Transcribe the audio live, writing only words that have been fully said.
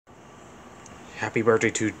Happy birthday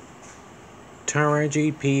to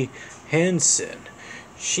Taraji P. Henson.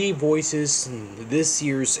 She voices this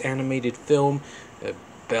year's animated film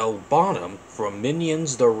Bell Bottom from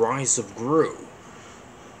Minions: The Rise of Gru.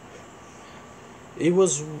 It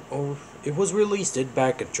was released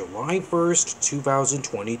back on July 1st,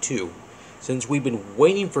 2022. Since we've been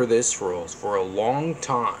waiting for this for a long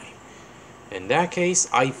time. In that case,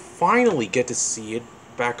 I finally get to see it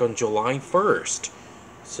back on July 1st,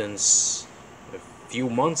 since a few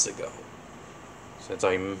months ago. Since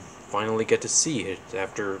I finally get to see it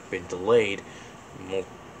after being delayed a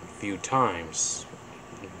few times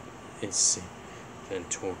in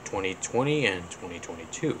 2020 and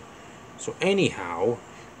 2022. So anyhow,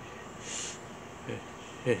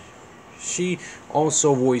 she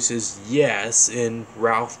also voices Yes in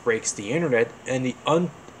Ralph Breaks the Internet and the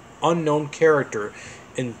unknown character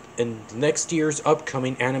in next year's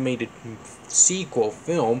upcoming animated sequel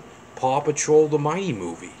film, Paw Patrol: The Mighty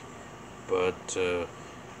Movie. But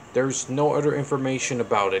there's no other information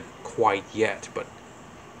about it quite yet, but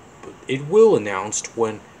it will announced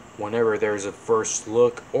whenever there's a first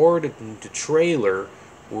look or the trailer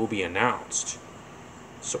will be announced.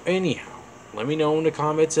 So anyhow, let me know in the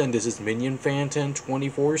comments, and this is Minion Fan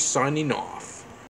 1024 signing off.